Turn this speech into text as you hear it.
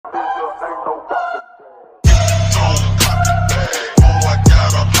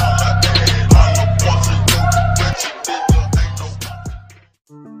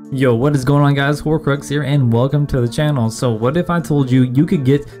Yo, what is going on, guys? HoarcruxESO here and welcome to the channel. So what if I told you you could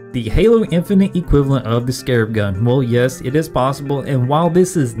get the Halo Infinite equivalent of the Scarab gun? Well, yes, it is possible, and while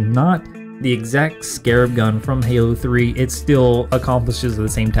this is not the exact Scarab gun from Halo 3, it still accomplishes the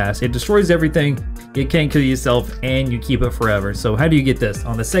same task. It destroys everything, you can't kill yourself, and you keep it forever. So how do you get this?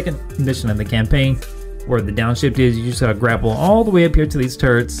 On the second mission of the campaign, where the downshift is, you just gotta grapple all the way up here to these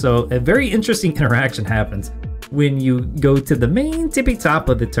turrets. So a very interesting interaction happens when you go to the main tippy top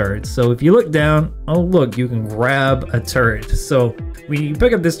of the turret. So if you look down, oh look, you can grab a turret. So when you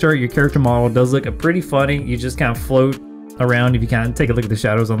pick up this turret, your character model does look pretty funny. You just kind of float around. If you kind of take a look at the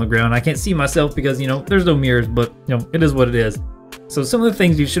shadows on the ground, I can't see myself because, you know, there's no mirrors, but you know, it is what it is. So some of the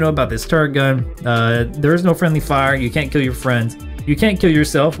things you should know about this turret gun: there is no friendly fire, you can't kill your friends, you can't kill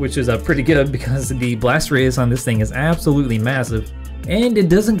yourself, which is pretty good because the blast radius on this thing is absolutely massive. And it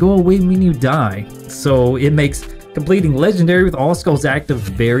doesn't go away when you die, so it makes completing legendary with all skulls active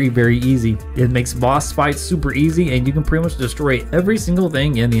very easy. It makes boss fights super easy, and you can pretty much destroy every single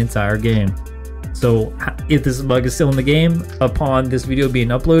thing in the entire game. So if this bug is still in the game upon this video being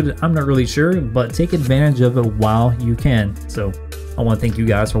uploaded, I'm not really sure, but take advantage of it while you can. So I want to thank you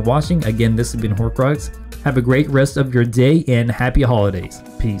guys for watching. Again, this has been HoarcruxESO. Have a great rest of your day and happy holidays.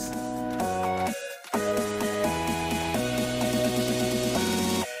 Peace.